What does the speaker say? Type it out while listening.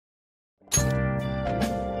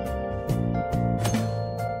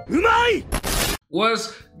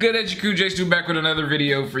What's good, Echiku J2 back with another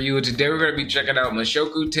video for you. And today we're going to be checking out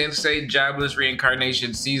Mushoku Tensei Jobless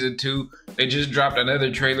Reincarnation Season 2. They just dropped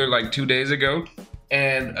another trailer like 2 days ago.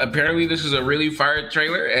 And apparently this is a really fire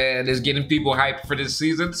trailer and is getting people hyped for this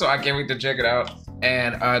season. So I can't wait to check it out.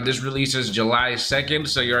 And this releases July 2nd.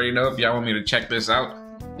 So you already know if y'all want me to check this out.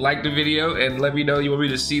 Like the video and let me know you want me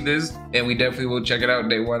to see this, and we definitely will check it out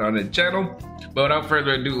day one on the channel. But without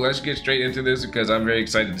further ado, let's get straight into this because I'm very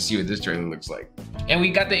excited to see what this trailer looks like. And we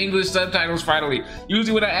got the English subtitles finally.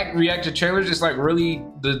 Usually when I react to trailers, it's like really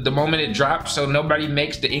the moment it drops, so nobody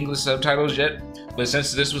makes the English subtitles yet. But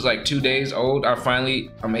since this was like 2 days old,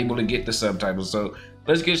 I'm able to get the subtitles. So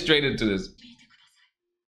let's get straight into this.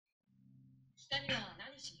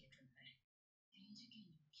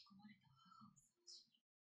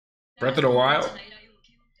 Breath of the Wild?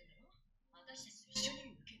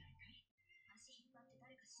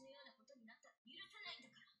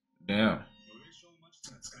 Damn.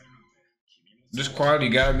 This quality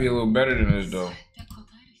gotta be a little better than this though.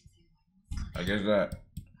 I guess that.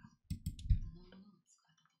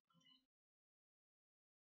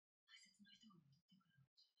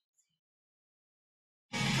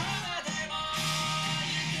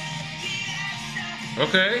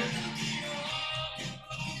 Okay.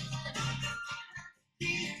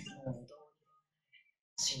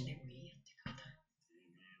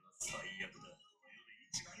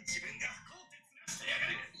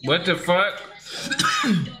 What the fuck?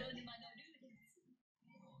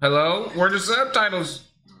 Hello? Where are the subtitles?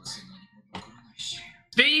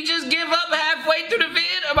 Did you just give up halfway through the vid?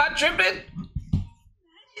 Am I tripping?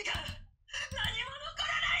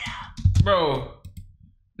 Bro,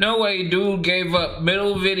 no way dude gave up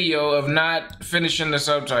middle video of not finishing the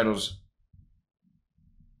subtitles.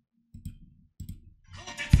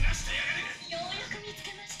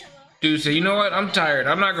 Dude said, you know what? I'm tired.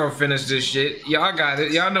 I'm not gonna finish this shit. Y'all got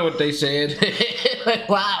it. Y'all know what they said. Like,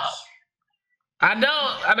 wow. I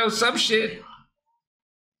know some shit.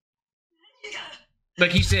 Like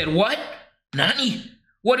he said, what? Nani?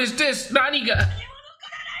 What is this? Nani got?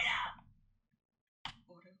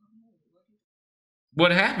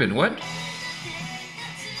 What happened? What?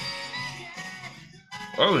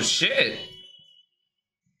 Oh shit.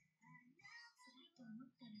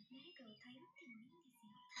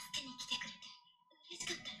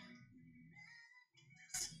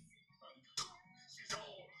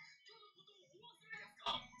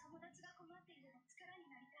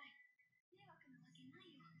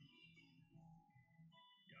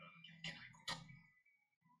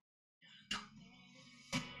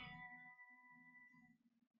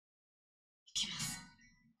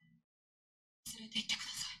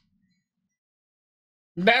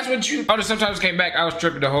 That's what you. Oh, the subtitles came back. I was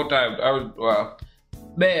tripping the whole time. I was, wow.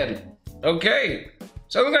 Man. Okay.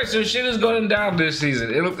 So it looks like some shit is going down this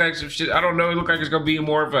season. It looks like some shit. I don't know. It looks like it's going to be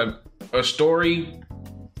more of a story.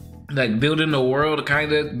 Like building the world,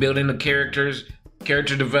 kind of. Building the characters.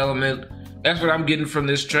 Character development. That's what I'm getting from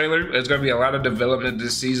this trailer. There's going to be a lot of development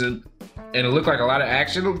this season. And it looked like a lot of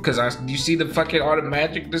action. Because you see the fucking all the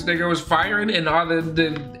magic this nigga was firing. And all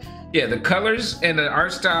the colors and the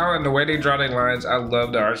art style and the way they draw their lines. I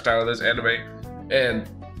love the art style of this anime. And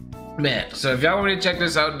man, so if y'all want me to check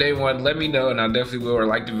this out day one, let me know and I definitely will, or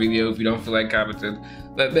like the video if you don't feel like commenting.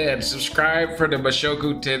 But man, subscribe for the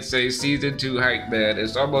Mushoku Tensei Season 2 hype, man.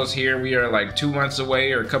 It's almost here. We are like 2 months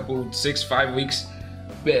away or a couple, 6-5 weeks.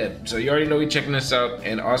 Man, so you already know we checking this out.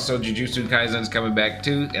 And also Jujutsu Kaisen's coming back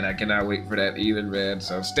too. And I cannot wait for that either, man.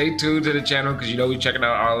 So stay tuned to the channel because you know we checking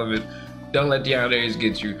out all of it. Don't let the holidays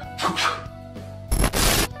get you.